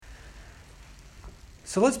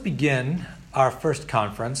So let's begin our first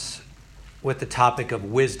conference with the topic of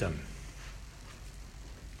wisdom.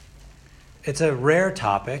 It's a rare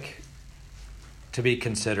topic to be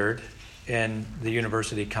considered in the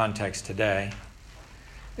university context today.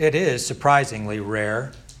 It is surprisingly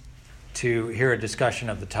rare to hear a discussion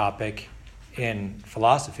of the topic in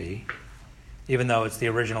philosophy, even though it's the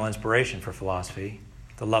original inspiration for philosophy,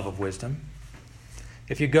 the love of wisdom.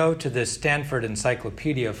 If you go to the Stanford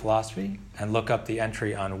Encyclopedia of Philosophy and look up the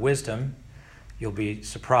entry on wisdom, you'll be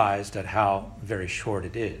surprised at how very short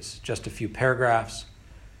it is. Just a few paragraphs,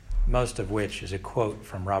 most of which is a quote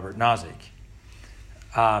from Robert Nozick.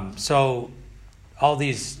 So all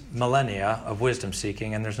these millennia of wisdom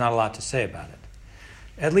seeking, and there's not a lot to say about it.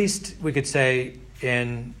 At least we could say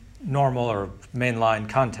in normal or mainline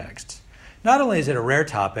contexts. Not only is it a rare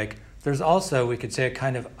topic, there's also, we could say, a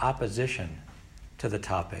kind of opposition to the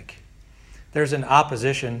topic. There's an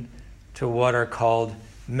opposition to what are called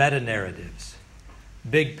meta-narratives,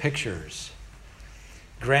 big pictures,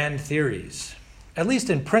 grand theories. At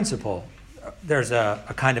least in principle, there's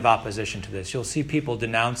a kind of opposition to this. You'll see people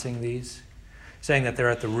denouncing these, saying that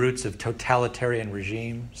they're at the roots of totalitarian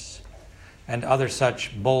regimes and other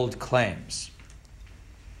such bold claims.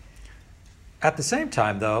 At the same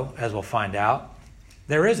time, though, as we'll find out,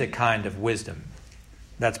 there is a kind of wisdom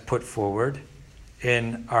that's put forward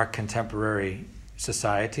in our contemporary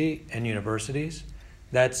society and universities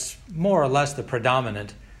that's more or less the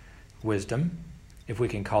predominant wisdom, if we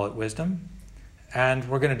can call it wisdom. And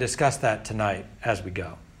we're going to discuss that tonight as we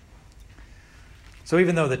go. So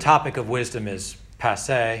even though the topic of wisdom is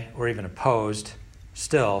passé or even opposed,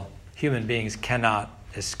 still, human beings cannot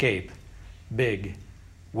escape big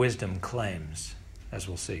wisdom claims, as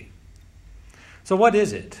we'll see. So what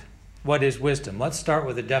is it? What is wisdom? Let's start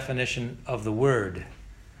with a definition of the word,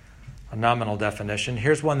 a nominal definition.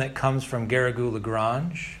 Here's one that comes from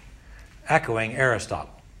Garrigou-Lagrange, echoing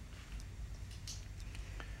Aristotle.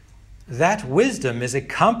 That wisdom is a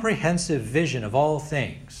comprehensive vision of all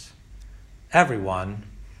things. Everyone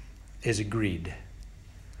is agreed.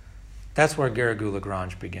 That's where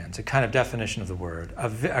Garrigou-Lagrange begins, a kind of definition of the word,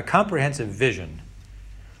 a comprehensive vision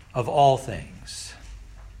of all things.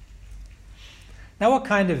 Now, what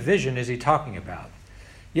kind of vision is he talking about?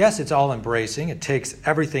 Yes, it's all-embracing. It takes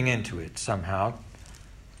everything into it somehow.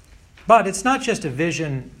 But it's not just a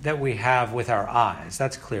vision that we have with our eyes.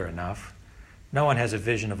 That's clear enough. No one has a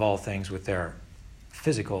vision of all things with their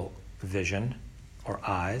physical vision or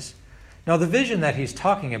eyes. No, the vision that he's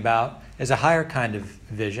talking about is a higher kind of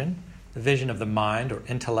vision, the vision of the mind or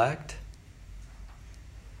intellect,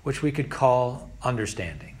 which we could call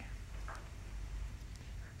understanding.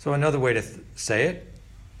 So another way to say it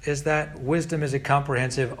is that wisdom is a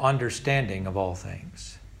comprehensive understanding of all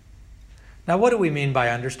things. Now, what do we mean by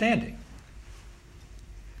understanding?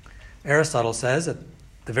 Aristotle says at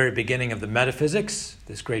the very beginning of the Metaphysics,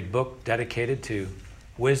 this great book dedicated to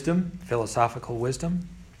wisdom, philosophical wisdom,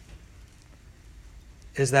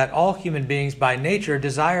 is that all human beings by nature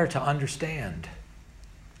desire to understand.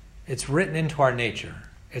 It's written into our nature.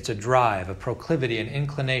 It's a drive, a proclivity, an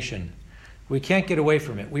inclination. We can't get away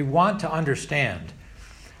from it. We want to understand.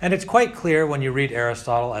 And it's quite clear when you read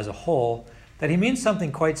Aristotle as a whole that he means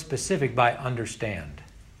something quite specific by understand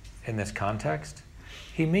in this context.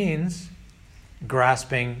 He means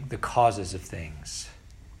grasping the causes of things,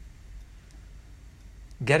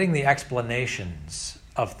 getting the explanations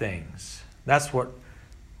of things. That's what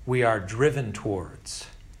we are driven towards.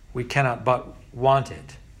 We cannot but want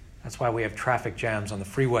it. That's why we have traffic jams on the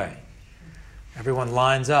freeway. Everyone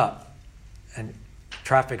lines up and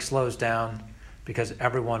traffic slows down because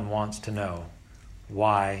everyone wants to know,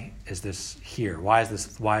 why is this here? Why is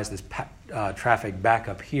this traffic back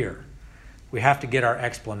up here? We have to get our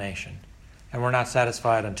explanation, and we're not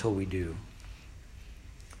satisfied until we do.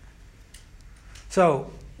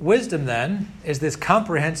 So wisdom then is this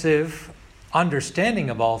comprehensive understanding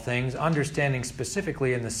of all things, understanding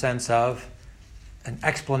specifically in the sense of an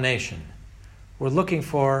explanation. We're looking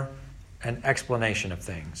for an explanation of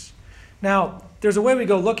things. Now, there's a way we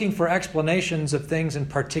go looking for explanations of things in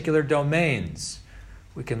particular domains.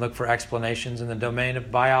 We can look for explanations in the domain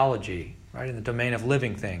of biology, right, in the domain of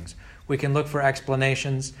living things. We can look for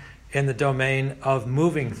explanations in the domain of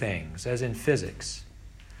moving things, as in physics.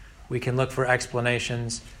 We can look for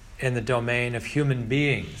explanations in the domain of human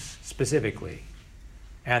beings, specifically,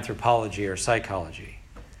 anthropology or psychology.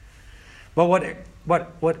 But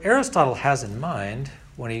what Aristotle has in mind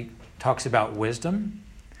when he talks about wisdom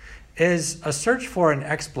is a search for an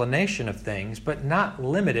explanation of things, but not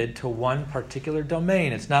limited to one particular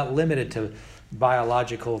domain. It's not limited to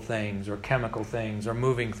biological things or chemical things or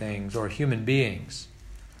moving things or human beings.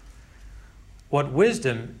 what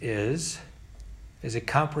wisdom is a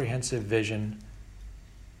comprehensive vision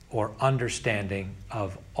or understanding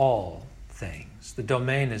of all things. The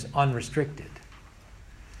domain is unrestricted.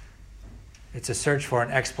 It's a search for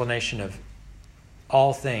an explanation of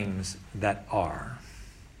all things that are.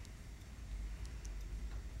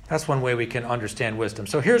 That's one way we can understand wisdom.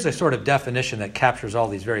 So here's a sort of definition that captures all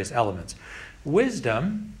these various elements.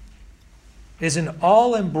 Wisdom is an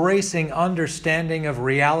all-embracing understanding of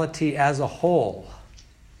reality as a whole.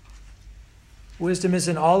 Wisdom is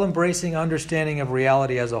an all-embracing understanding of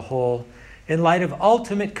reality as a whole in light of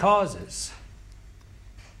ultimate causes,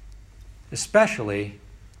 especially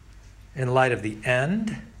in light of the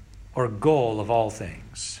end or goal of all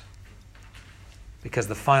things, because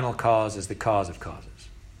the final cause is the cause of causes.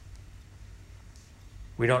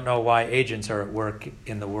 We don't know why agents are at work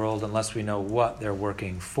in the world unless we know what they're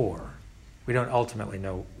working for. We don't ultimately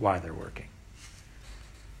know why they're working.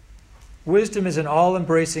 Wisdom is an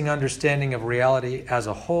all-embracing understanding of reality as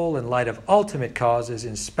a whole in light of ultimate causes,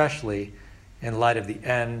 and especially in light of the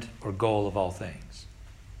end or goal of all things.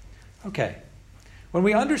 Okay, when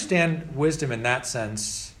we understand wisdom in that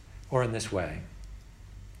sense, or in this way,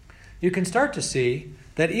 you can start to see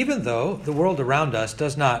that even though the world around us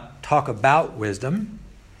does not talk about wisdom,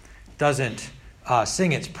 doesn't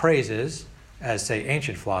sing its praises, as, say,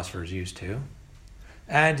 ancient philosophers used to,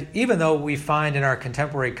 and even though we find in our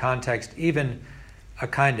contemporary context even a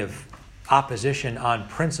kind of opposition on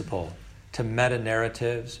principle to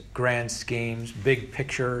meta-narratives, grand schemes, big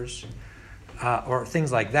pictures, or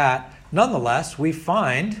things like that, nonetheless, we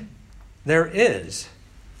find there is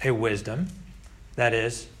a wisdom that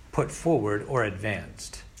is put forward or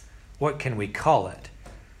advanced. What can we call it?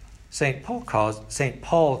 St. Paul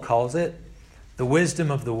calls it the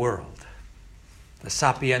wisdom of the world, the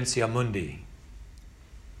sapientia mundi.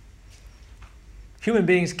 Human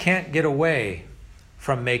beings can't get away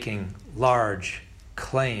from making large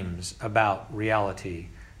claims about reality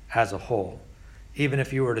as a whole. Even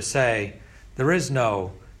if you were to say, there is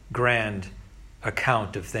no grand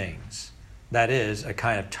account of things. That is a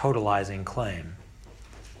kind of totalizing claim.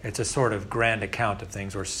 It's a sort of grand account of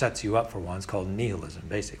things, or sets you up for one. It's called nihilism,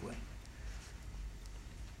 basically.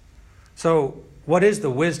 So, what is the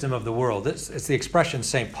wisdom of the world? It's the expression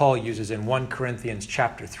St. Paul uses in 1 Corinthians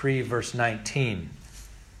chapter 3, verse 19.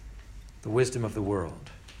 The wisdom of the world.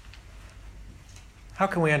 How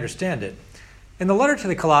can we understand it? In the letter to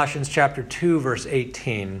the Colossians chapter 2, verse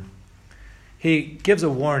 18, he gives a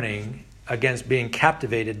warning against being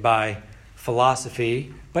captivated by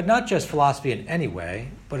philosophy, but not just philosophy in any way,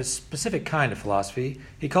 but a specific kind of philosophy.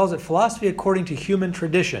 He calls it philosophy according to human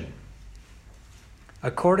tradition.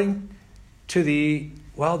 According to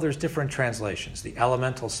there's different translations. The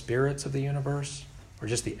elemental spirits of the universe, or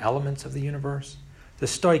just the elements of the universe. The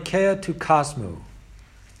stoicheia tu kosmou.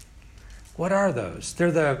 What are those?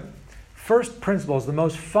 They're the first principles, the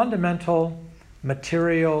most fundamental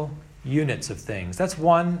material units of things. That's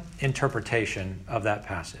one interpretation of that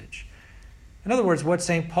passage. In other words, what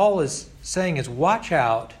St. Paul is saying is watch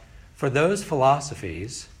out for those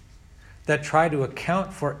philosophies that try to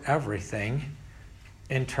account for everything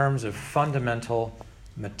in terms of fundamental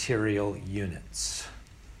material units.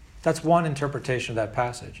 That's one interpretation of that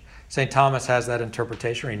passage. St. Thomas has that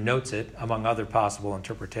interpretation. He notes it among other possible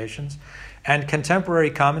interpretations. And contemporary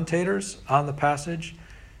commentators on the passage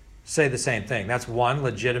say the same thing. That's one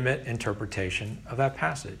legitimate interpretation of that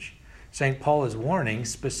passage. St. Paul is warning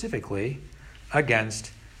specifically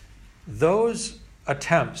against those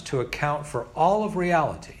attempts to account for all of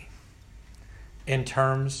reality in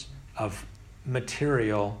terms of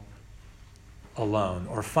material alone,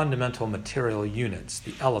 or fundamental material units,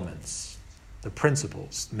 the elements, the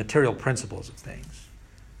principles, the material principles of things.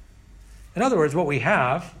 In other words, what we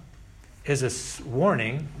have is a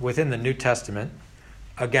warning within the New Testament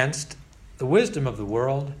against the wisdom of the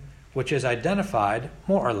world, which is identified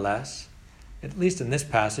more or less, at least in this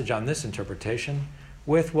passage, on this interpretation,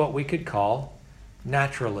 with what we could call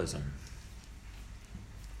naturalism,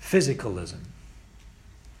 physicalism,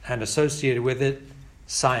 and associated with it,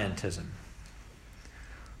 scientism.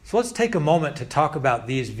 So let's take a moment to talk about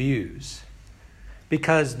these views,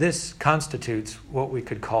 because this constitutes what we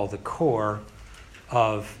could call the core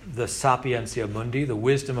of the sapientia mundi, the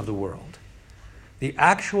wisdom of the world. The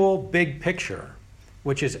actual big picture,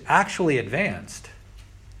 which is actually advanced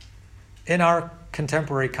in our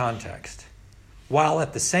contemporary context, while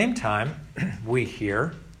at the same time we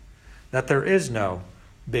hear that there is no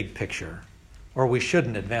big picture, or we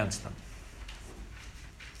shouldn't advance them.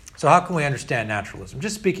 So how can we understand naturalism?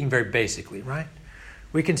 Just speaking very basically, right?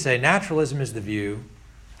 We can say naturalism is the view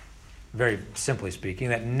very simply speaking,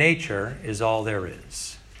 that nature is all there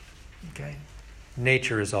is. Okay?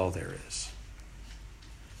 Nature is all there is.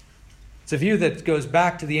 It's a view that goes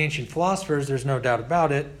back to the ancient philosophers, there's no doubt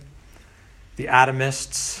about it. The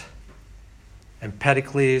atomists,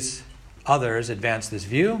 Empedocles, others advance this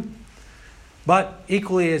view, but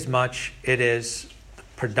equally as much it is the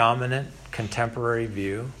predominant contemporary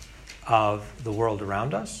view of the world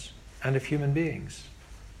around us and of human beings.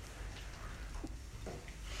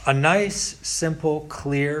 A nice, simple,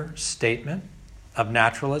 clear statement of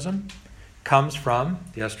naturalism comes from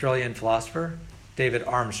the Australian philosopher David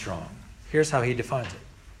Armstrong. Here's how he defines it.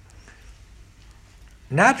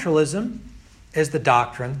 Naturalism is the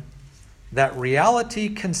doctrine that reality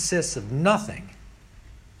consists of nothing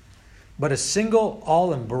but a single,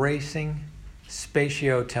 all-embracing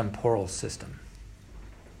spatio-temporal system.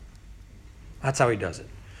 That's how he does it.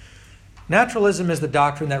 Naturalism is the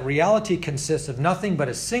doctrine that reality consists of nothing but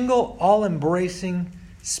a single, all-embracing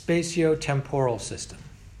spatio-temporal system.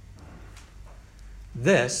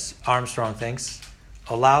 This, Armstrong thinks,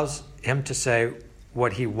 allows him to say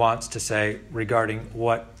what he wants to say regarding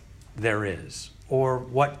what there is, or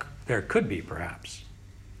what there could be, perhaps.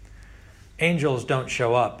 Angels don't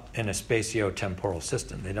show up in a spatio-temporal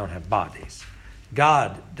system. They don't have bodies.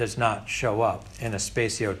 God does not show up in a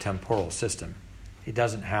spatio-temporal system. He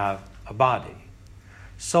doesn't have a body.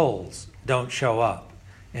 Souls don't show up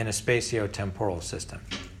in a spatio-temporal system.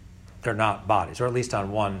 They're not bodies, or at least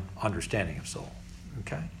on one understanding of soul.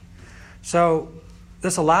 Okay? So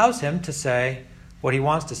this allows him to say what he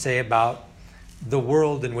wants to say about the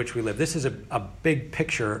world in which we live. This is a big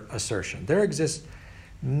picture assertion. There exists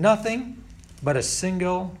nothing but a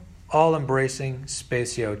single, all-embracing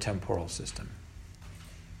spatio-temporal system.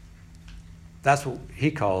 That's what he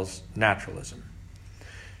calls naturalism.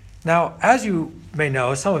 Now, as you may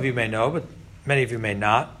know, some of you may know, but many of you may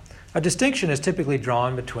not, a distinction is typically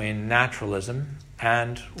drawn between naturalism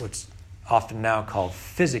and what's often now called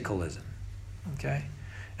physicalism. Okay?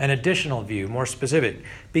 An additional view, more specific,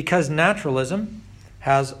 because naturalism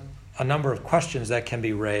has a number of questions that can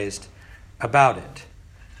be raised about it.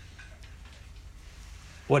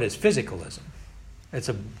 What is physicalism? It's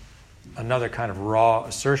another kind of raw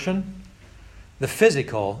assertion. The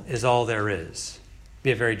physical is all there is.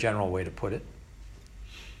 Be a very general way to put it.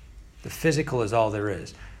 The physical is all there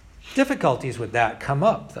is. Difficulties with that come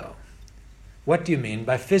up, though. What do you mean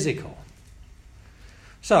by physical?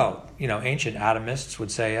 So, ancient atomists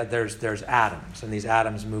would say there's atoms, and these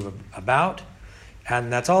atoms move about,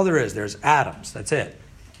 and that's all there is. There's atoms, that's it.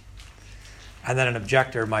 And then an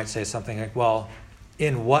objector might say something like, well,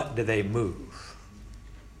 in what do they move?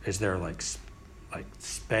 Is there like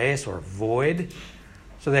space or void?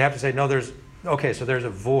 So they have to say, no, so there's a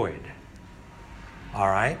void. All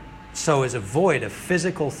right? So is a void a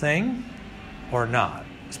physical thing or not?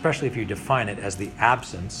 Especially if you define it as the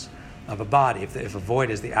absence of a body. If a void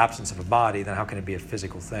is the absence of a body, then how can it be a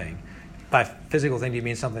physical thing? By physical thing, do you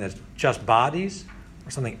mean something that's just bodies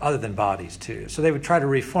or something other than bodies too? So they would try to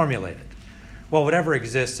reformulate it. Well, whatever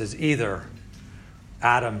exists is either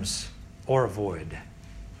atoms or a void.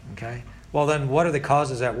 Okay? Well, then what are the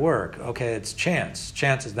causes at work? Okay, it's chance.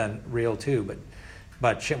 Chance is then real too, but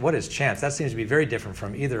what is chance? That seems to be very different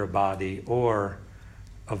from either a body or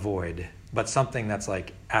a void, but something that's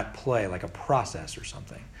like at play, like a process or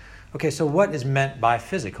something. Okay, so what is meant by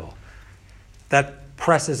physical? That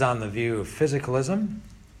presses on the view of physicalism.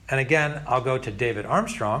 And again, I'll go to David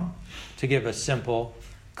Armstrong to give a simple,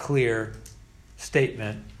 clear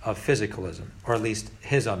statement of physicalism, or at least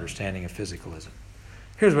his understanding of physicalism.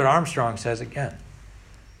 Here's what Armstrong says again.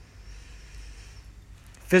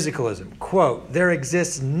 Physicalism, quote, there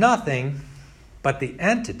exists nothing but the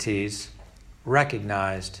entities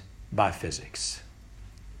recognized by physics.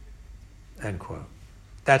 End quote.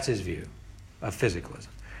 That's his view of physicalism.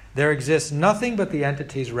 There exists nothing but the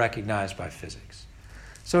entities recognized by physics.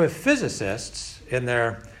 So if physicists in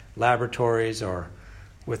their laboratories or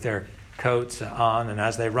with their coats on and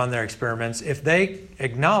as they run their experiments, if they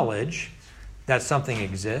acknowledge that something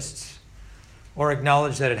exists or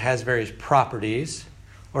acknowledge that it has various properties,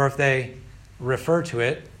 or if they refer to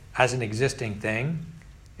it as an existing thing,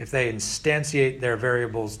 if they instantiate their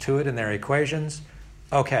variables to it in their equations,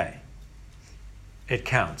 okay, it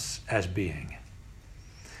counts as being.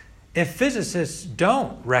 If physicists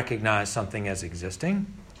don't recognize something as existing,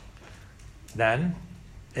 then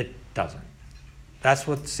it doesn't. That's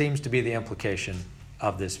what seems to be the implication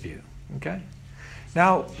of this view. Okay?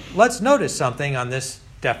 Now, let's notice something on this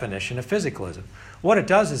definition of physicalism. What it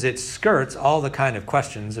does is it skirts all the kind of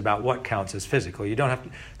questions about what counts as physical. You don't have to,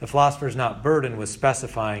 the philosopher is not burdened with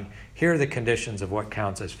specifying, here are the conditions of what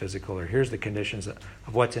counts as physical, or here's the conditions of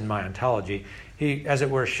what's in my ontology. He, as it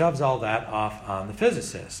were, shoves all that off on the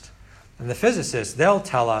physicist. And the physicists, they'll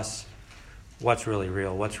tell us what's really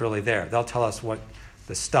real, what's really there. They'll tell us what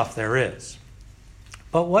the stuff there is.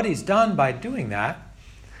 But what he's done by doing that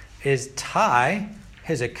is tie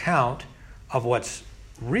his account of what's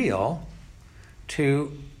real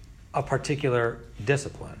to a particular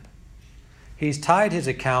discipline. He's tied his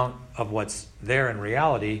account of what's there in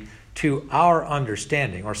reality to our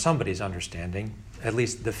understanding, or somebody's understanding, at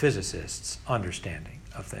least the physicist's understanding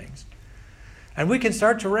of things. And we can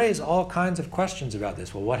start to raise all kinds of questions about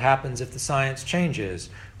this. Well, what happens if the science changes?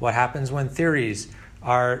 What happens when theories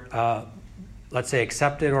are, let's say,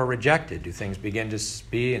 accepted or rejected? Do things begin to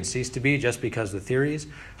be and cease to be just because the theories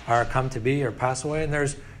are come to be or pass away? And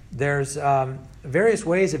there's various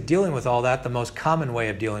ways of dealing with all that. The most common way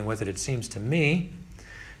of dealing with it, it seems to me,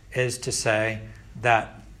 is to say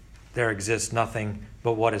that there exists nothing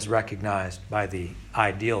but what is recognized by the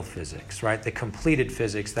ideal physics, right? The completed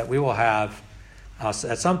physics that we will have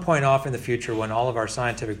at some point off in the future, when all of our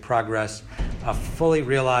scientific progress fully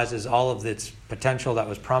realizes all of its potential that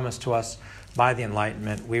was promised to us by the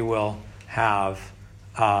Enlightenment, we will have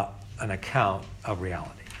an account of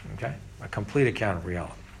reality, okay? A complete account of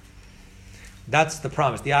reality. That's the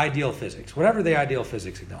promise, the ideal physics, whatever the ideal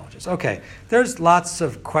physics acknowledges. Okay, there's lots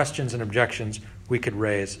of questions and objections we could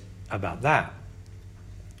raise about that.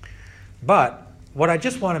 But what I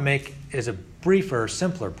just want to make is a briefer,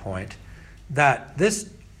 simpler point, that this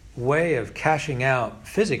way of cashing out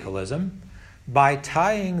physicalism, by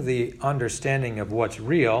tying the understanding of what's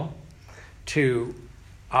real to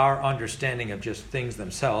our understanding of just things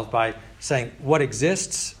themselves, by saying what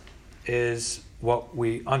exists is what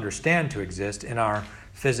we understand to exist in our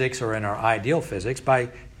physics or in our ideal physics, by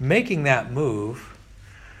making that move,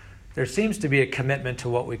 there seems to be a commitment to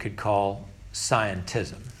what we could call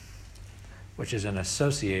scientism, which is an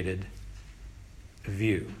associated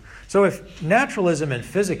view. So if naturalism and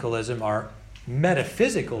physicalism are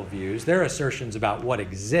metaphysical views, they're assertions about what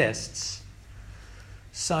exists,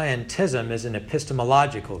 scientism is an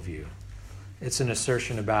epistemological view. It's an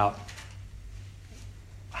assertion about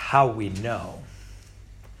how we know.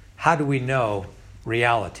 How do we know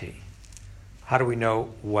reality? How do we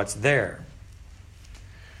know what's there?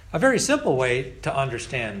 A very simple way to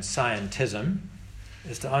understand scientism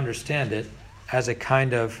is to understand it as a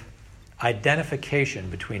kind of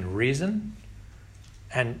identification between reason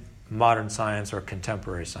and modern science or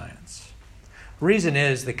contemporary science. Reason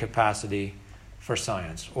is the capacity for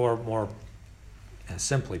science, or more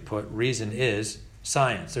simply put, reason is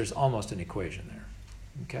science. There's almost an equation there.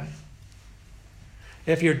 Okay?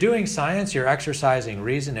 If you're doing science, you're exercising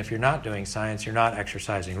reason. If you're not doing science, you're not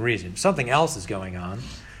exercising reason. Something else is going on,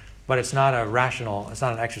 but it's not it's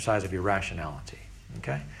not an exercise of your rationality.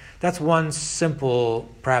 Okay? That's one simple,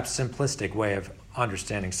 perhaps simplistic way of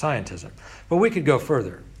understanding scientism. But we could go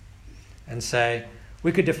further and say,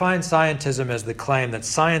 we could define scientism as the claim that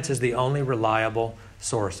science is the only reliable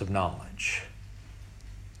source of knowledge.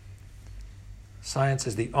 Science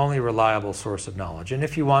is the only reliable source of knowledge. And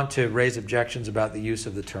if you want to raise objections about the use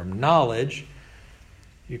of the term knowledge,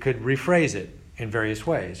 you could rephrase it in various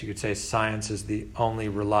ways. You could say science is the only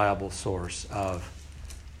reliable source of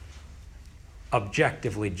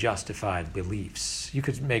objectively justified beliefs. You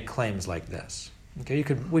could make claims like this. Okay,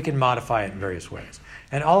 we can modify it in various ways.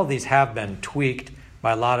 And all of these have been tweaked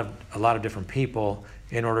by a lot of different people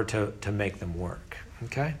in order to make them work.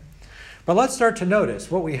 Okay? But let's start to notice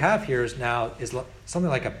what we have here is something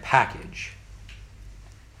like a package.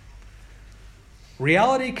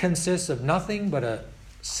 Reality consists of nothing but a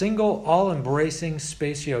single, all-embracing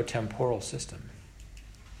spatio-temporal system.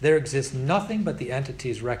 There exists nothing but the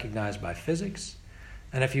entities recognized by physics,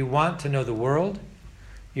 and if you want to know the world,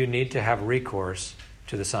 you need to have recourse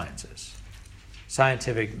to the sciences.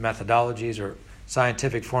 Scientific methodologies or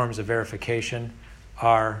scientific forms of verification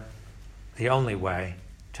are the only way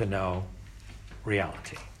to know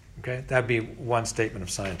reality. Okay? That'd be one statement of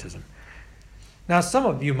scientism. Now, some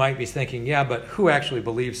of you might be thinking, yeah, but who actually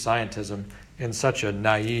believes scientism in such a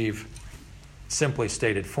naive, simply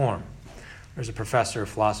stated form? There's a professor of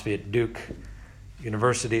philosophy at Duke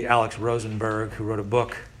University, Alex Rosenberg, who wrote a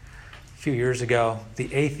book a few years ago,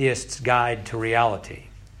 The Atheist's Guide to Reality,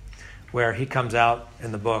 where he comes out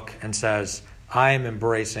in the book and says, I am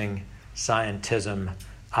embracing scientism.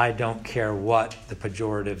 I don't care what the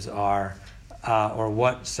pejoratives are or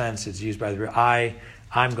what sense it's used by the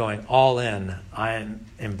I'm going all in. I am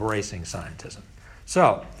embracing scientism.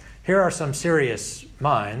 So, here are some serious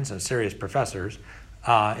minds and serious professors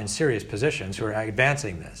in serious positions who are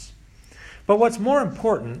advancing this. But what's more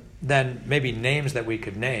important than maybe names that we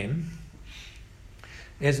could name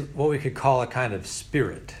is what we could call a kind of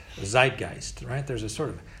spirit, a zeitgeist, right? There's a sort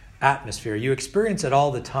of atmosphere. You experience it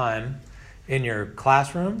all the time in your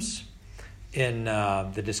classrooms, in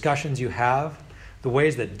the discussions you have, the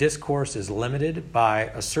ways that discourse is limited by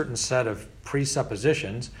a certain set of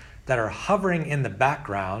presuppositions that are hovering in the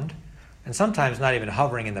background, and sometimes not even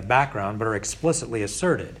hovering in the background, but are explicitly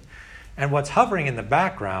asserted. And what's hovering in the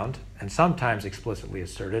background, and sometimes explicitly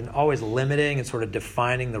asserted, and always limiting and sort of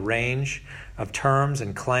defining the range of terms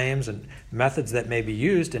and claims and methods that may be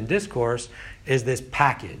used in discourse, is this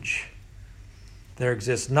package. There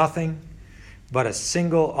exists nothing but a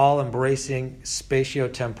single, all-embracing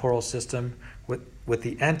spatio-temporal system with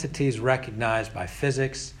the entities recognized by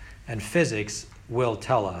physics, and physics will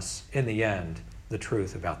tell us, in the end, the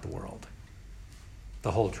truth about the world.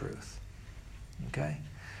 The whole truth. Okay?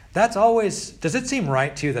 That's always, does it seem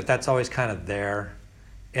right to you that that's always kind of there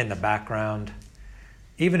in the background?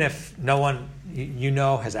 Even if no one you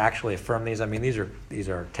know has actually affirmed these. I mean, these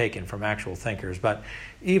are taken from actual thinkers, but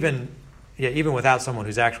even without someone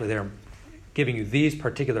who's actually there giving you these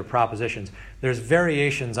particular propositions, there's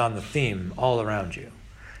variations on the theme all around you.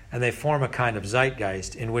 And they form a kind of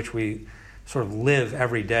zeitgeist in which we sort of live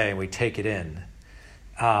every day and we take it in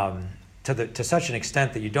to such an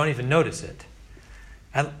extent that you don't even notice it.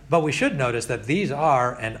 But we should notice that these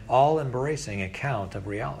are an all-embracing account of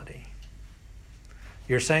reality.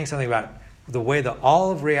 You're saying something about the way that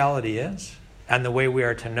all of reality is and the way we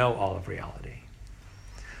are to know all of reality.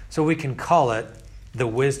 So we can call it the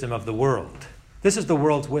wisdom of the world. This is the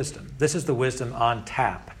world's wisdom. This is the wisdom on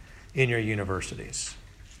tap in your universities.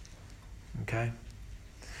 Okay?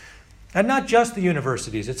 And not just the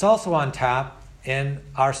universities. It's also on tap in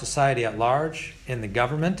our society at large, in the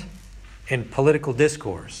government, in political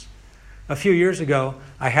discourse. A few years ago,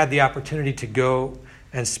 I had the opportunity to go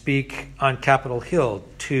and speak on Capitol Hill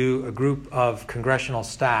to a group of congressional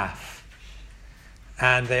staff.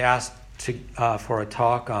 And they asked for a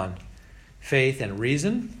talk on faith and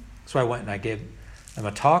reason. So I went and I gave them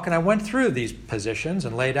a talk, and I went through these positions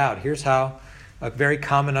and laid out, here's how a very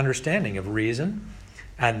common understanding of reason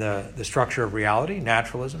and the structure of reality,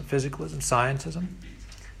 naturalism, physicalism, scientism,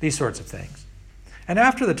 these sorts of things. And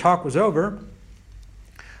after the talk was over,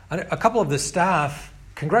 a couple of the staff,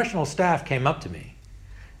 congressional staff, came up to me,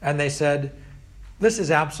 and they said, this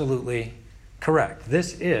is absolutely correct.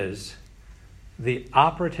 This is the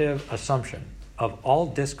operative assumption of all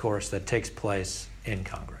discourse that takes place in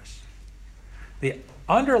Congress. The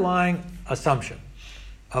underlying assumption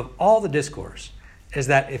of all the discourse is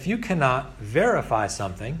that if you cannot verify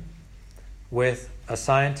something with a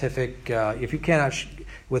scientific,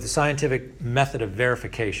 with a scientific method of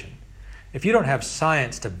verification, if you don't have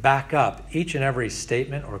science to back up each and every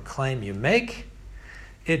statement or claim you make,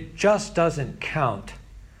 it just doesn't count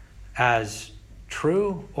as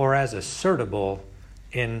true or as assertable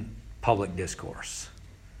in public discourse.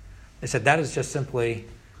 They said that is just simply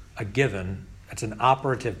a given. It's an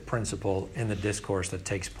operative principle in the discourse that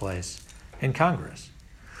takes place in Congress.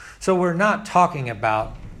 So we're not talking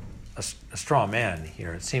about a straw man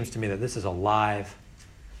here. It seems to me that this is a live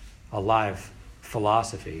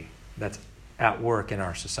philosophy that's at work in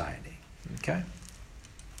our society. Okay?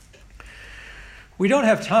 We don't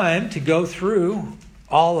have time to go through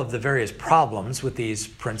all of the various problems with these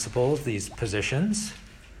principles, these positions,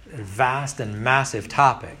 vast and massive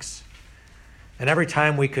topics. And every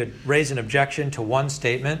time we could raise an objection to one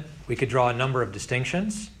statement, we could draw a number of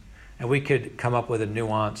distinctions, and we could come up with a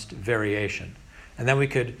nuanced variation. And then we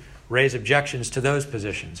could raise objections to those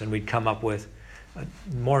positions, and we'd come up with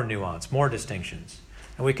more nuance, more distinctions.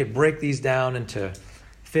 And we could break these down into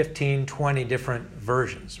 15, 20 different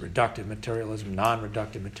versions, reductive materialism,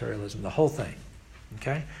 non-reductive materialism, the whole thing,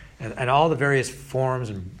 okay? And all the various forms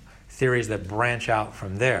and theories that branch out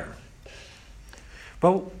from there.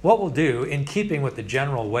 But what we'll do, in keeping with the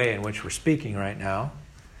general way in which we're speaking right now,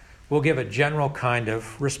 we'll give a general kind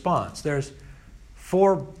of response. There's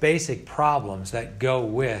 4 basic problems that go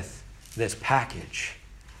with this package.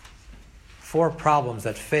 4 problems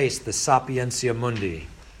that face the sapientia mundi.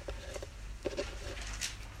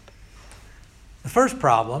 The first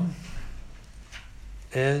problem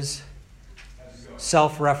is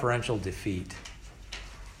self-referential defeat.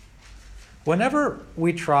 Whenever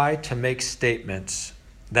we try to make statements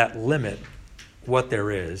that limit what there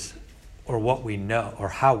is, or what we know, or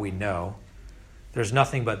how we know, there's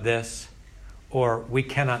nothing but this, or we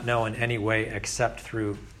cannot know in any way except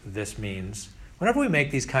through this means, Whenever we make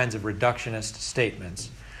these kinds of reductionist statements,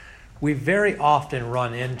 we very often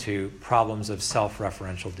run into problems of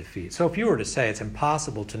self-referential defeat. So if you were to say it's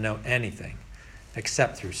impossible to know anything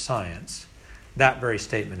except through science, that very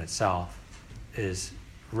statement itself is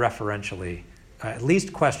referentially at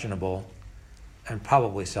least questionable and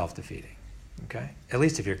probably self-defeating. Okay? At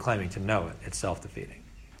least if you're claiming to know it, it's self-defeating.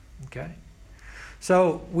 Okay?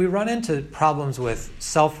 So we run into problems with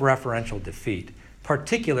self-referential defeat,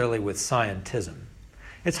 particularly with scientism.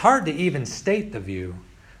 It's hard to even state the view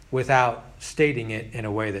without stating it in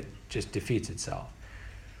a way that just defeats itself.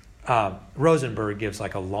 Rosenberg gives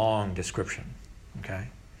like a long description, okay,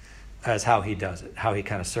 as how he does it, how he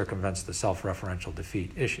kind of circumvents the self-referential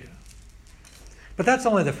defeat issue. But that's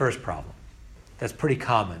only the first problem. That's pretty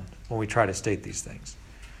common when we try to state these things.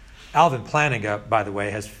 Alvin Plantinga, by the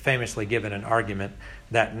way, has famously given an argument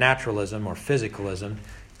that naturalism or physicalism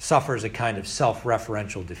suffers a kind of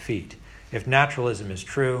self-referential defeat. If naturalism is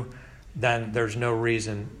true, then there's no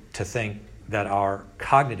reason to think that our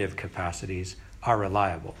cognitive capacities are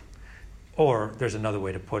reliable. Or, there's another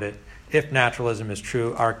way to put it, if naturalism is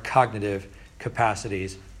true, our cognitive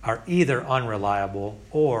capacities are either unreliable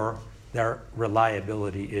or their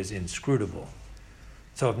reliability is inscrutable.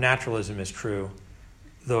 So if naturalism is true,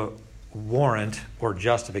 the warrant or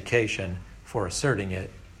justification for asserting it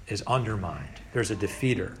is undermined. There's a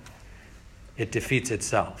defeater. It defeats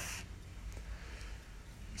itself.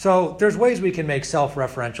 So there's ways we can make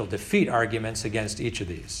self-referential defeat arguments against each of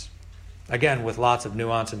these. Again, with lots of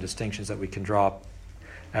nuance and distinctions that we can draw up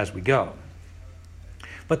as we go.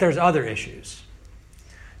 But there's other issues.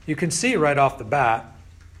 You can see right off the bat,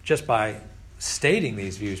 just by stating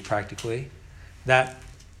these views practically, that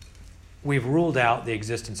we've ruled out the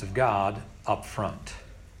existence of God up front.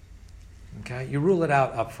 Okay? You rule it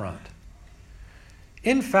out up front.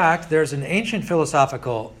 In fact, there's an ancient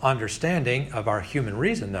philosophical understanding of our human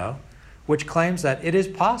reason, though, which claims that it is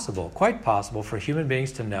possible, quite possible, for human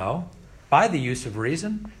beings to know, by the use of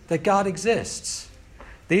reason, that God exists.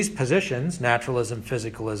 These positions, naturalism,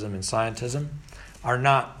 physicalism, and scientism, are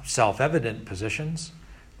not self-evident positions.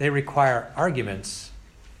 They require arguments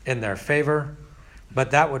in their favor, but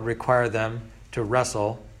that would require them to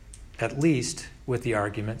wrestle at least with the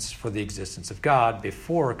arguments for the existence of God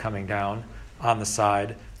before coming down on the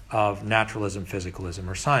side of naturalism, physicalism,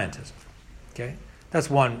 or scientism. Okay? That's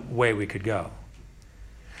one way we could go.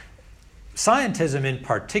 Scientism in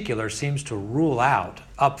particular seems to rule out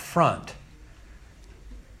up front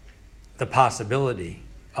the possibility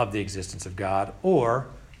of the existence of God or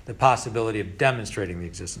the possibility of demonstrating the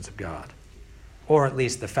existence of God, or at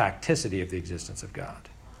least the facticity of the existence of God,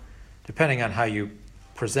 depending on how you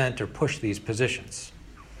present or push these positions.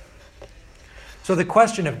 So the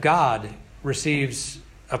question of God receives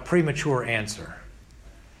a premature answer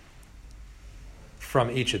from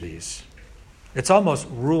each of these. It's almost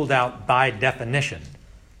ruled out by definition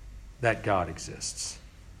that God exists.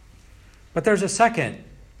 But there's a second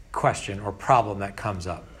question or problem that comes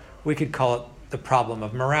up. We could call it the problem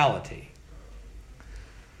of morality.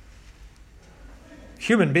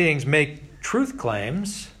 Human beings make truth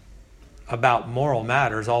claims about moral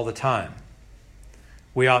matters all the time.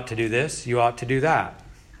 We ought to do this, you ought to do that.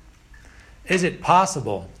 Is it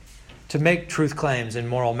possible to make truth claims in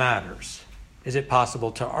moral matters? Is it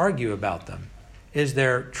possible to argue about them? Is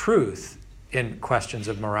there truth in questions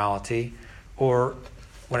of morality, or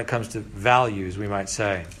when it comes to values, we might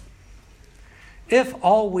say? If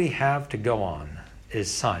all we have to go on is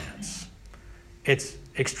science, it's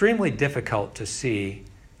extremely difficult to see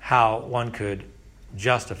how one could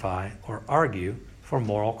justify or argue for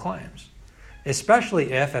moral claims,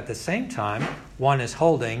 especially if at the same time one is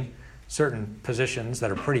holding certain positions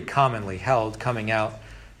that are pretty commonly held coming out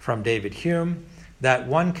from David Hume, that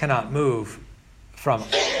one cannot move from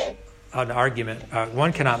an argument,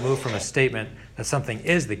 one cannot move from a statement that something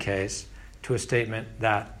is the case to a statement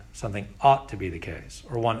that something ought to be the case,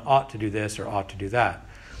 or one ought to do this or ought to do that.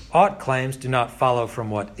 Ought claims do not follow from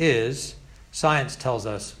what is. Science tells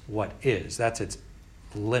us what is. That's its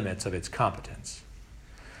limits of its competence.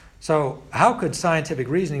 So how could scientific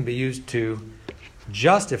reasoning be used to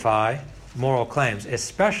justify moral claims,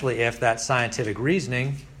 especially if that scientific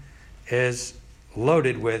reasoning is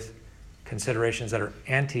loaded with considerations that are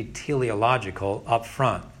anti-teleological up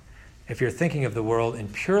front? If you're thinking of the world in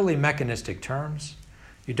purely mechanistic terms,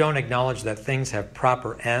 you don't acknowledge that things have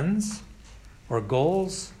proper ends or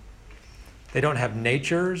goals. They don't have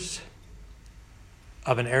natures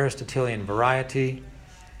of an Aristotelian variety.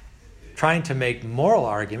 Trying to make moral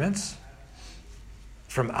arguments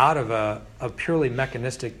from out of a purely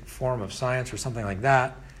mechanistic form of science or something like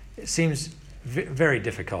that, it seems very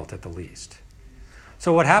difficult at the least.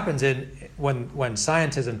 So what happens when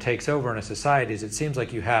scientism takes over in a society is it seems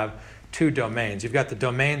like you have two domains. You've got the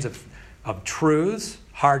domains of truths,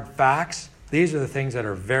 hard facts. These are the things that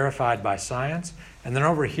are verified by science. And then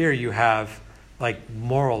over here you have like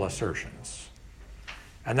moral assertions.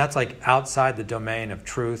 And that's like outside the domain of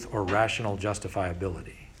truth or rational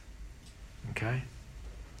justifiability. Okay?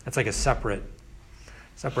 That's like a separate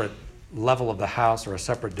level of the house or a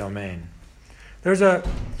separate domain. There's a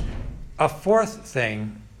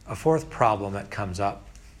fourth problem that comes up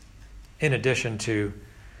in addition to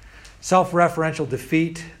self-referential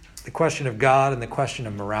defeat, the question of God, and the question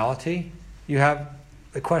of morality. You have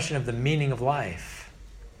the question of the meaning of life.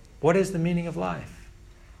 What is the meaning of life?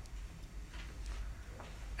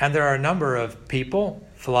 And there are a number of people,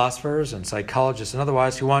 philosophers and psychologists and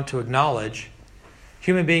otherwise, who want to acknowledge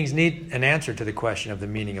human beings need an answer to the question of the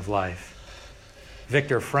meaning of life.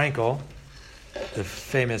 Viktor Frankl, the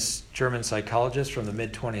famous German psychologist from the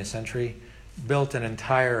mid-20th century, built an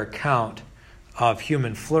entire account of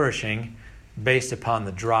human flourishing based upon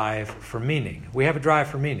the drive for meaning. We have a drive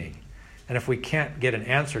for meaning. And if we can't get an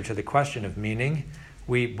answer to the question of meaning,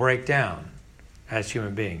 we break down as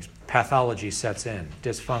human beings. Pathology sets in,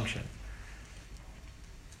 dysfunction.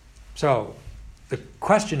 So the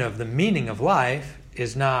question of the meaning of life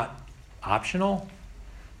is not optional.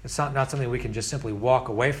 It's not something we can just simply walk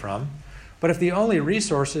away from. But if the only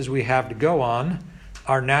resources we have to go on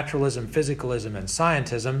are naturalism, physicalism, and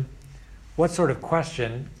scientism, what sort of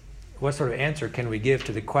answer can we give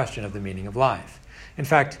to the question of the meaning of life? In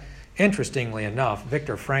fact, interestingly enough,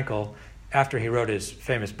 Viktor Frankl, after he wrote his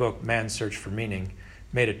famous book, Man's Search for Meaning,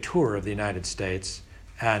 made a tour of the United States,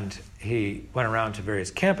 and he went around to various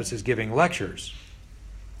campuses giving lectures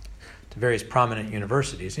to various prominent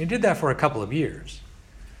universities. And he did that for a couple of years.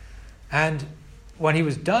 And when he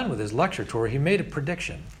was done with his lecture tour, he made a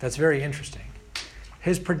prediction that's very interesting.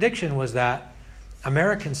 His prediction was that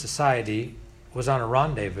American society was on a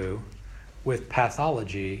rendezvous with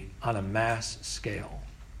pathology on a mass scale.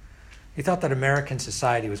 He thought that American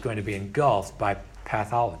society was going to be engulfed by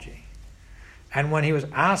pathology. And when he was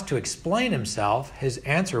asked to explain himself, his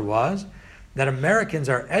answer was that Americans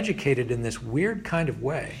are educated in this weird kind of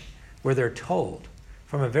way where they're told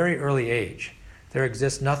from a very early age there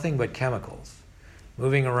exists nothing but chemicals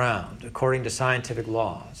moving around according to scientific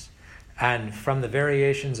laws. And from the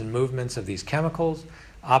variations and movements of these chemicals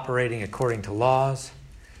operating according to laws,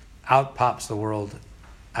 out pops the world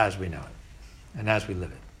as we know it and as we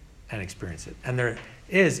live it and experience it. And there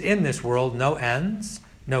is in this world no ends,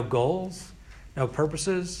 no goals, no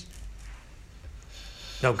purposes,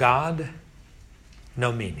 no God,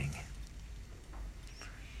 no meaning.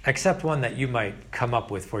 Except one that you might come up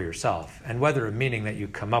with for yourself. And whether a meaning that you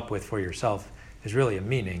come up with for yourself is really a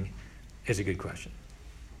meaning is a good question.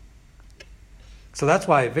 So that's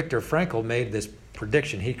why Viktor Frankl made this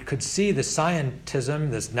prediction. He could see the scientism,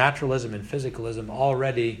 this naturalism and physicalism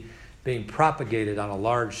already being propagated on a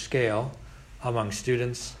large scale among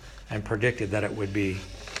students and predicted that it would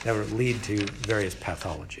lead to various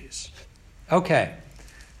pathologies. Okay,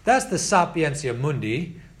 that's the Sapientia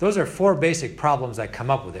Mundi. Those are four basic problems that come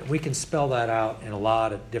up with it. We can spell that out in a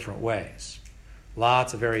lot of different ways.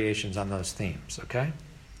 Lots of variations on those themes, okay?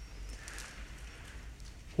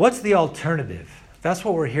 What's the alternative? That's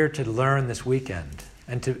what we're here to learn this weekend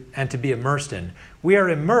and to be immersed in. We are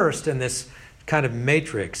immersed in this kind of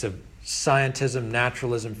matrix of scientism,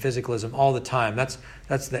 naturalism, physicalism all the time. That's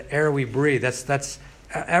the air we breathe. That's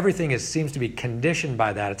everything seems to be conditioned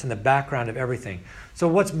by that. It's in the background of everything. So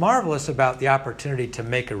what's marvelous about the opportunity to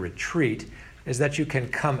make a retreat is that you can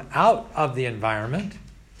come out of the environment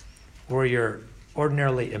where you're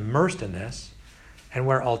ordinarily immersed in this and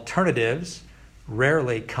where alternatives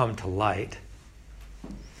rarely come to light.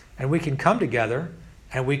 And we can come together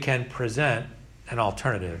and we can present an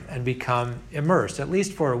alternative and become immersed, at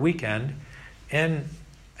least for a weekend, in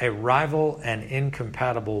a rival and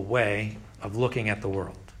incompatible way of looking at the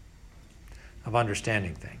world, of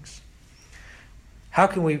understanding things. How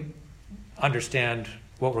can we understand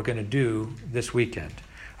what we're going to do this weekend?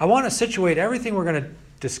 I want to situate everything we're going to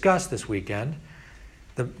discuss this weekend,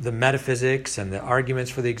 the metaphysics and the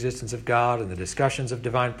arguments for the existence of God and the discussions of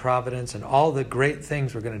divine providence and all the great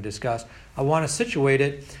things we're going to discuss. I want to situate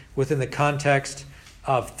it within the context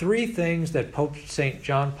of three things that Pope St.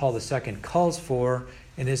 John Paul II calls for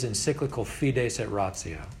in his encyclical Fides et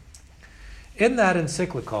Ratio. In that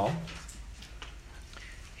encyclical,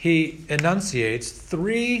 he enunciates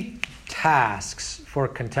three tasks for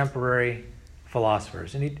contemporary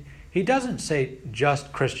philosophers. And he doesn't say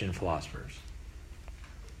just Christian philosophers.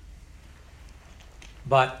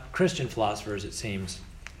 But Christian philosophers, it seems,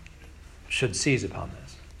 should seize upon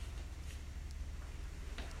this.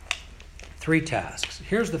 3 tasks.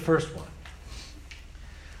 Here's the first one.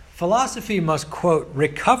 Philosophy must, quote,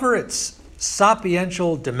 recover its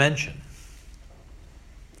sapiential dimension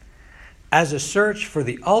as a search for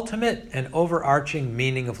the ultimate and overarching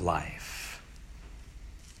meaning of life.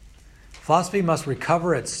 Philosophy must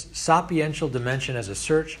recover its sapiential dimension as a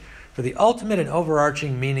search for the ultimate and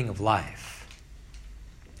overarching meaning of life.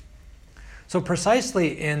 So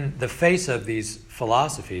precisely in the face of these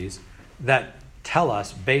philosophies that tell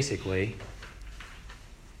us basically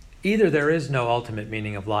either there is no ultimate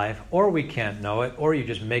meaning of life, or we can't know it, or you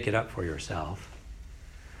just make it up for yourself,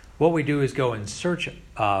 what we do is go in search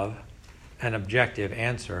of an objective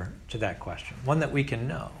answer to that question, one that we can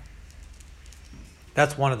know.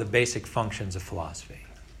 That's one of the basic functions of philosophy.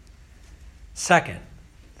 Second,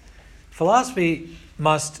 philosophy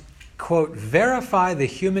must, quote, verify the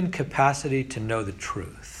human capacity to know the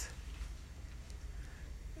truth.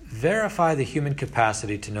 Verify the human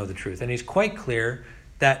capacity to know the truth. And he's quite clear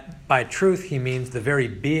that by truth he means the very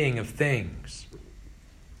being of things.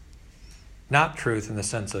 Not truth in the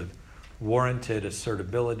sense of warranted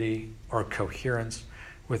assertability or coherence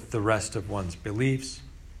with the rest of one's beliefs,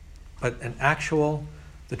 but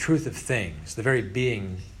the truth of things, the very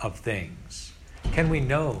being of things. Can we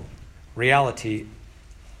know reality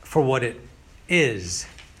for what it is?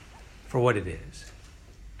 For what it is.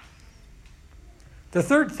 The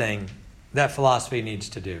third thing that philosophy needs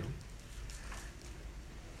to do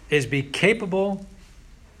is be capable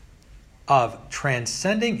of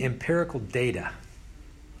transcending empirical data.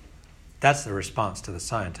 That's the response to the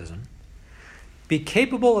scientism. Be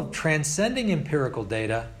capable of transcending empirical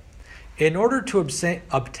data in order to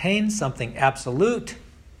obtain something absolute,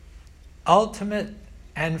 ultimate,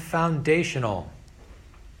 and foundational.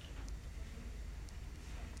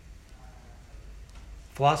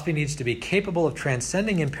 Philosophy needs to be capable of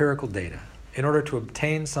transcending empirical data in order to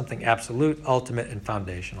obtain something absolute, ultimate, and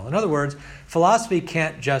foundational. In other words, philosophy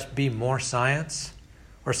can't just be more science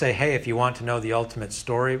or say, hey, if you want to know the ultimate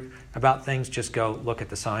story about things, just go look at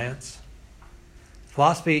the science.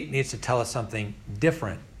 Philosophy needs to tell us something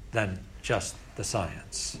different than just the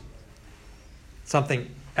science.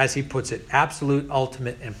 Something, as he puts it, absolute,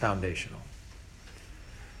 ultimate, and foundational.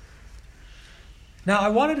 Now, I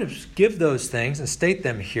wanted to give those things and state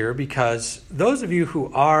them here because those of you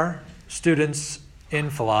who are students in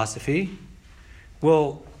philosophy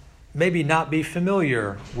will maybe not be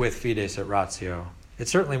familiar with Fides et Ratio. It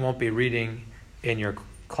certainly won't be reading in your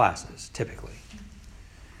classes, typically.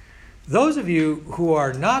 Those of you who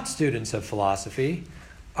are not students of philosophy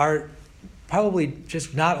are probably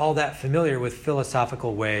just not all that familiar with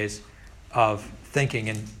philosophical ways of thinking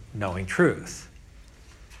and knowing truth.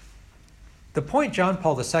 The point John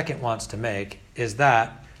Paul II wants to make is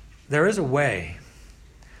that there is a way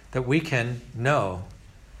that we can know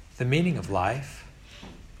the meaning of life.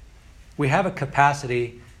 We have a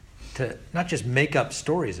capacity to not just make up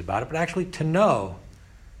stories about it, but actually to know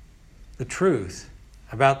the truth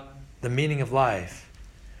about the meaning of life.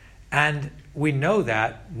 And we know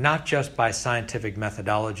that not just by scientific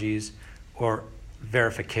methodologies or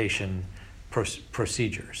verification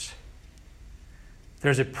procedures.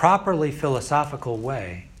 There's a properly philosophical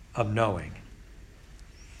way of knowing.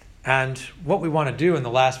 And what we want to do in the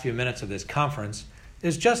last few minutes of this conference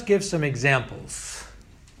is just give some examples.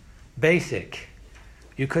 Basic,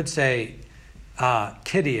 you could say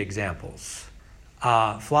kiddie examples,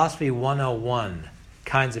 Philosophy 101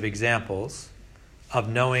 kinds of examples of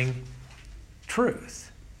knowing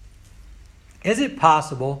truth. Is it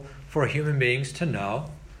possible for human beings to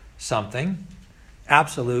know something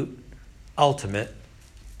absolute, ultimate,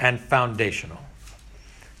 and foundational?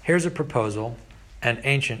 Here's a proposal, an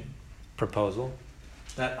ancient proposal,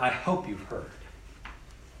 that I hope you've heard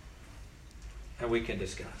and we can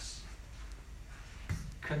discuss.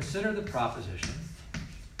 Consider the proposition,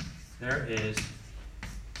 there is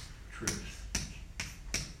truth.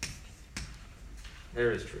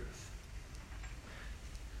 There is truth.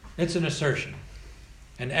 It's an assertion,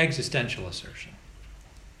 an existential assertion.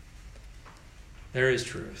 There is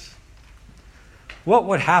truth. What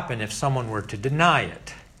would happen if someone were to deny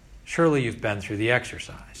it? Surely you've been through the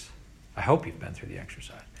exercise. I hope you've been through the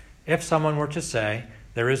exercise. If someone were to say,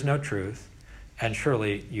 there is no truth, and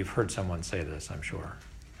surely you've heard someone say this, I'm sure,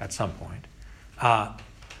 at some point,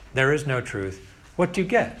 there is no truth, what do you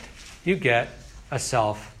get? You get a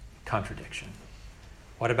self-contradiction.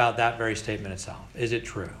 What about that very statement itself? Is it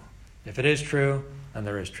true? If it is true, then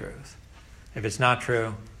there is truth. If it's not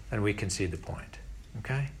true, then we concede the point.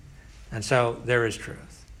 Okay? And so there is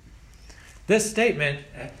truth. This statement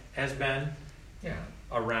has been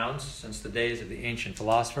around since the days of the ancient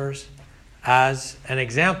philosophers as an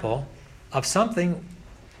example of something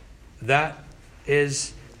that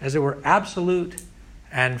is, as it were, absolute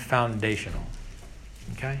and foundational.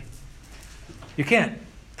 Okay? You can't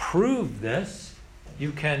prove this.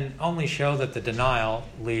 You can only show that the denial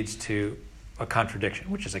leads to a contradiction,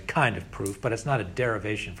 which is a kind of proof, but it's not a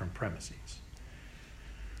derivation from premises.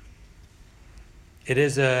 It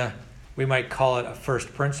is we might call it a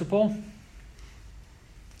first principle.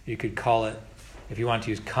 You could call it, if you want to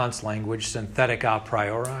use Kant's language, synthetic a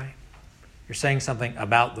priori. You're saying something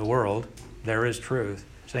about the world. There is truth.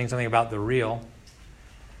 You're saying something about the real.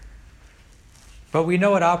 But we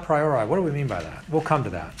know it a priori. What do we mean by that? We'll come to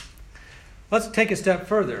that. Let's take a step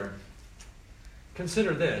further.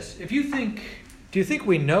 Consider this. Do you think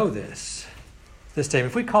we know this statement?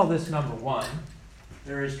 If we call this number one,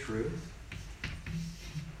 there is truth.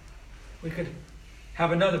 We could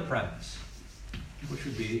have another premise, which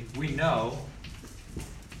would be, we know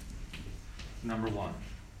number one.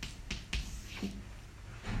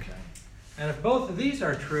 Okay. And if both of these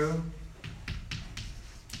are true,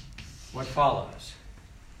 what follows?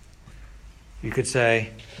 You could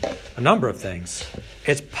say a number of things.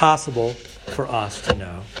 It's possible for us to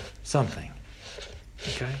know something.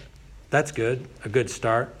 Okay? That's good, a good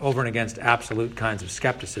start, over and against absolute kinds of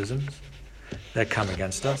skepticisms that come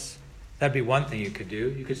against us. That'd be one thing you could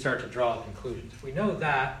do. You could start to draw conclusions. If we know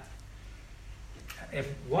that, if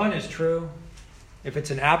one is true, if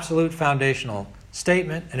it's an absolute foundational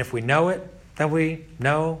statement, and if we know it, then we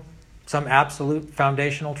know some absolute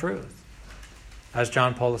foundational truth. As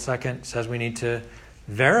John Paul II says, we need to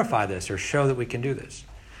verify this or show that we can do this.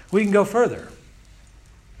 We can go further.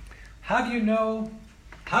 How do you know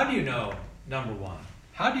number one?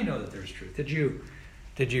 How do you know that there's truth?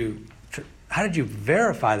 How did you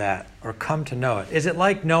verify that or come to know it? Is it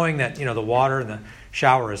like knowing that, the water in the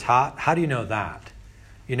shower is hot? How do you know that?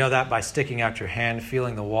 You know that by sticking out your hand,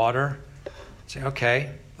 feeling the water. Say,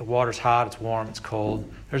 okay, the water's hot, it's warm, it's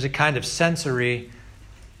cold. There's a kind of sensory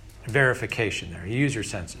verification there. You use your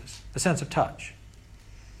senses. The sense of touch.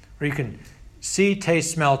 Or you can see,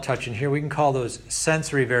 taste, smell, touch, and hear. We can call those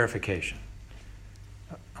sensory verification.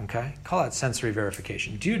 Okay? Call that sensory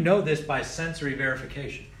verification. Do you know this by sensory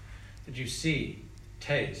verification? Did you see,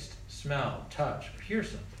 taste, smell, touch, or hear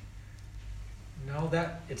something? No,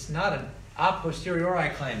 it's not an a posteriori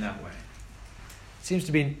claim that way. It seems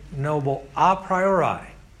to be knowable a priori,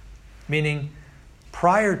 meaning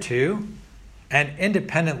prior to and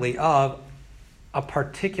independently of a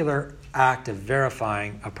particular act of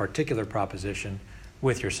verifying a particular proposition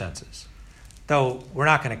with your senses. Though we're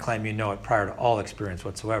not going to claim you know it prior to all experience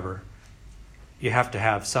whatsoever. You have to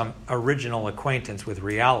have some original acquaintance with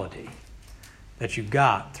reality that you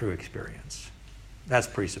got through experience. That's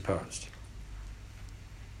presupposed.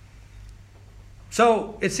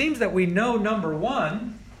 So it seems that we know number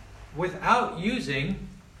one without using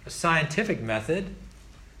a scientific method.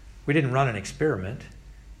 We didn't run an experiment.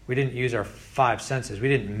 We didn't use our five senses. We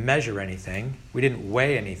didn't measure anything. We didn't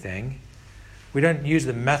weigh anything. We didn't use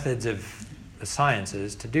the methods of the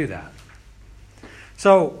sciences to do that.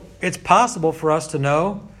 So it's possible for us to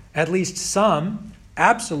know at least some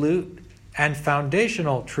absolute and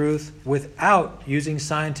foundational truth without using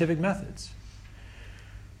scientific methods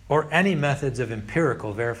or any methods of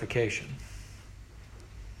empirical verification.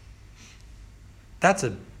 That's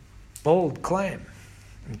a bold claim,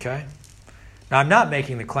 okay? Now, I'm not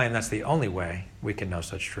making the claim that's the only way we can know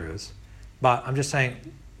such truths, but I'm just saying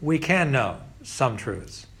we can know some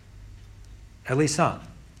truths, at least some,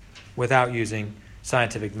 without using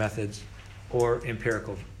scientific methods or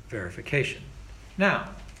empirical verification. Now,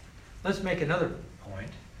 let's make another point.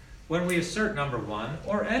 When we assert number one,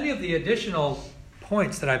 or any of the additional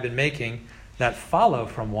points that I've been making that follow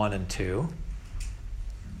from 1 and 2,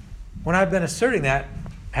 when I've been asserting that,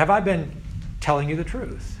 have I been telling you the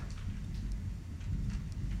truth?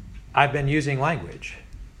 I've been using language.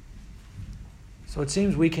 So it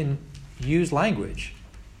seems we can use language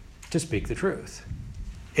to speak the truth.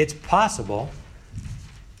 It's possible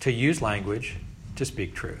to use language to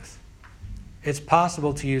speak truth. It's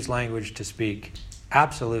possible to use language to speak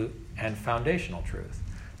absolute and foundational truth.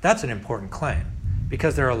 That's an important claim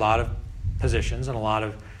because there are a lot of positions and a lot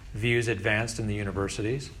of views advanced in the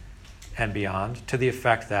universities and beyond to the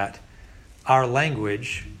effect that our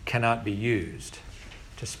language cannot be used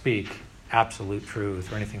to speak absolute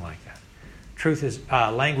truth or anything like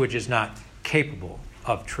that. Language is not capable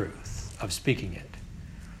of truth, of speaking it.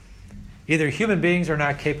 Either human beings are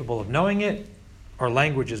not capable of knowing it, or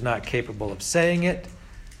language is not capable of saying it.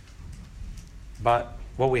 But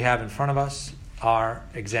what we have in front of us are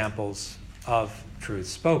examples of truth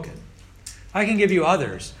spoken. I can give you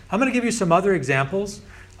others. I'm going to give you some other examples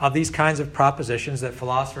of these kinds of propositions that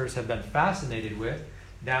philosophers have been fascinated with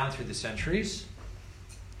down through the centuries.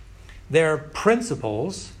 They're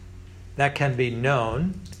principles that can be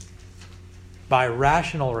known by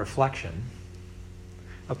rational reflection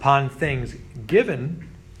upon things given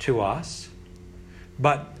to us,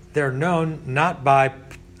 but they're known not by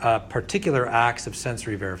particular acts of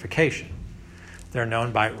sensory verification. They're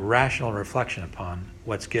known by rational reflection upon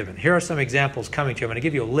what's given. Here are some examples coming to you. I'm going to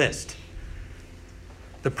give you a list.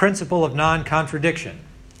 The principle of non-contradiction.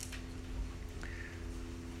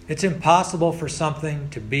 It's impossible for something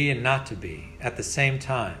to be and not to be at the same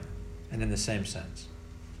time and in the same sense.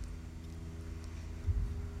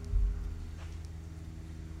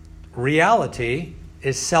 Reality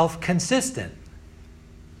is self-consistent.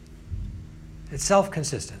 It's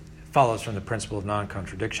self-consistent. It follows from the principle of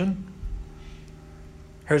non-contradiction.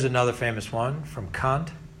 Here's another famous one from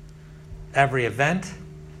Kant. Every event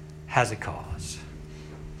has a cause.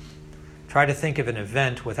 Try to think of an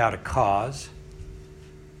event without a cause,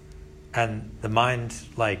 and the mind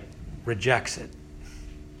rejects it.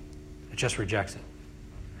 It just rejects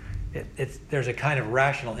it. There's a kind of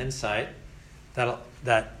rational insight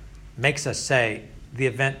that makes us say the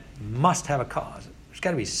event must have a cause. There's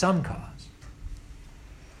got to be some cause.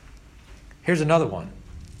 Here's another one.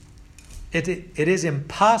 It is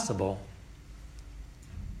impossible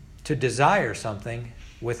to desire something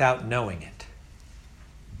without knowing it.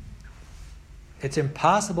 It's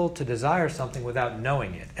impossible to desire something without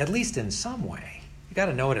knowing it, at least in some way. You got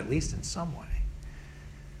to know it at least in some way.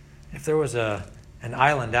 If there was an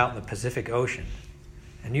island out in the Pacific Ocean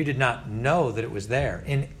and you did not know that it was there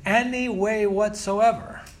in any way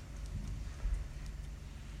whatsoever,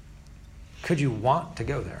 could you want to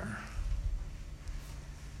go there?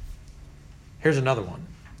 Here's another one.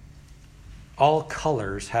 All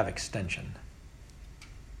colors have extension.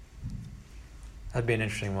 That'd be an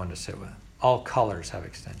interesting one to sit with. All colors have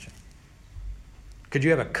extension. Could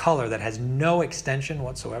you have a color that has no extension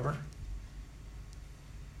whatsoever?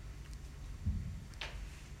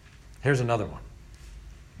 Here's another one.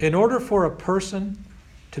 In order for a person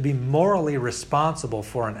to be morally responsible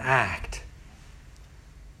for an act,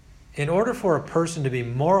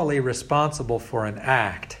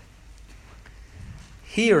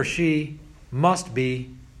 he or she must be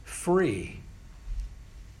free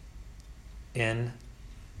in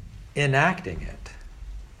enacting it.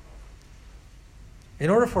 In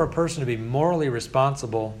order for a person to be morally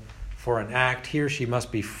responsible for an act, he or she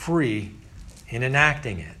must be free in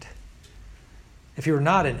enacting it. If you're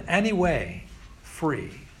not in any way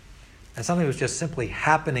free, and something was just simply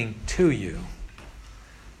happening to you,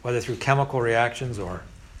 whether through chemical reactions or,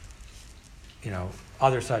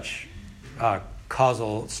 other such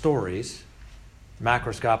causal stories,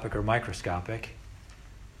 macroscopic or microscopic,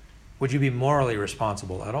 would you be morally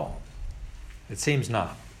responsible at all? It seems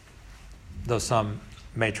not, though some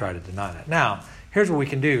may try to deny that. Now, here's what we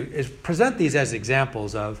can do, is present these as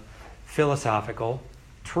examples of philosophical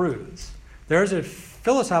truths. There's a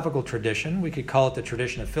philosophical tradition, we could call it the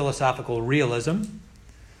tradition of philosophical realism,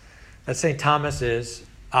 that St. Thomas is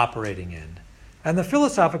operating in. And the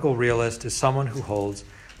philosophical realist is someone who holds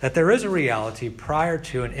that there is a reality prior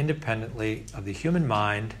to and independently of the human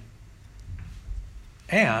mind,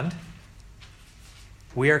 and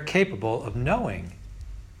we are capable of knowing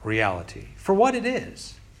reality for what it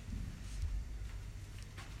is.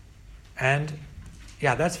 And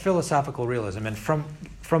that's philosophical realism. And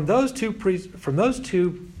from those two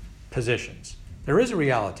positions, there is a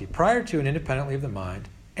reality prior to and independently of the mind,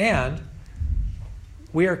 and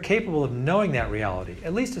we are capable of knowing that reality,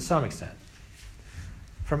 at least to some extent.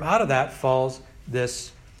 From out of that falls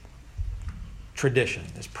this tradition,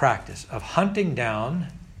 this practice of hunting down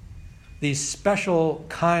these special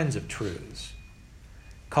kinds of truths.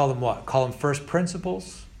 Call them what? Call them first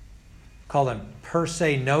principles. Call them per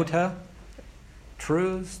se nota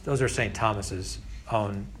truths. Those are St. Thomas's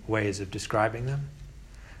own ways of describing them.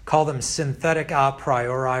 Call them synthetic a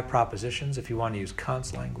priori propositions, if you want to use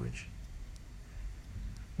Kant's language.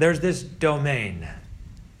 There's this domain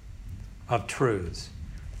of truths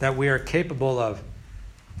that we are capable of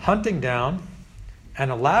hunting down and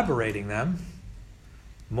elaborating them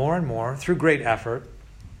more and more through great effort,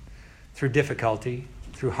 through difficulty,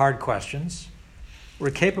 through hard questions. We're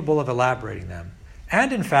capable of elaborating them.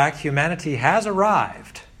 And in fact, humanity has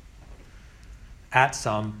arrived at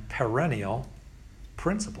some perennial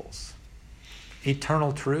principles.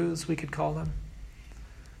 Eternal truths, we could call them.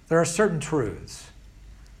 There are certain truths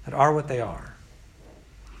that are what they are.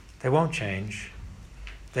 They won't change.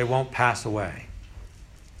 They won't pass away.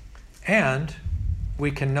 and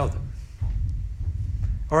we can know them,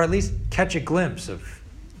 or at least catch a glimpse of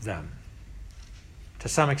them to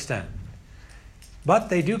some extent. But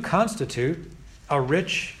they do constitute a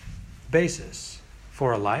rich basis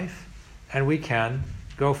for a life, and we can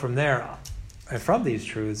go from there and from these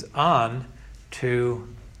truths on to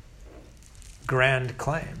grand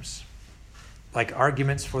claims, like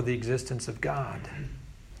arguments for the existence of God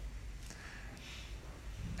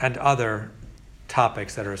and other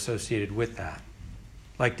topics that are associated with that,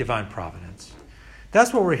 like divine providence.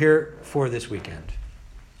 That's what we're here for this weekend.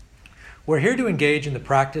 We're here to engage in the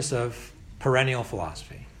practice of perennial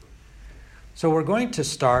philosophy. So we're going to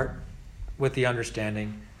start with the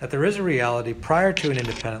understanding that there is a reality prior to and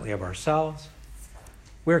independently of ourselves.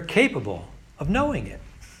 We're capable of knowing it,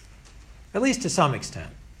 at least to some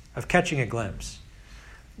extent, of catching a glimpse.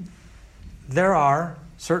 There are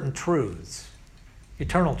certain truths,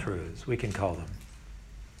 eternal truths, we can call them,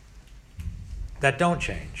 that don't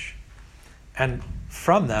change. And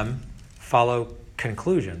from them follow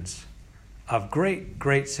conclusions of great,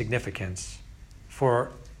 great significance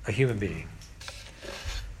for a human being.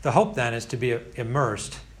 The hope then is to be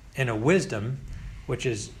immersed in a wisdom which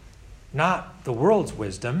is not the world's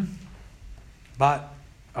wisdom, but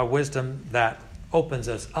a wisdom that opens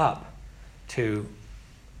us up to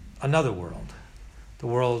another world, the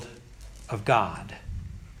world of God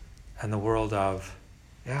and the world of,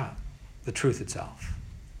 the truth itself.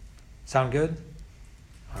 Sound good?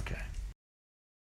 Okay.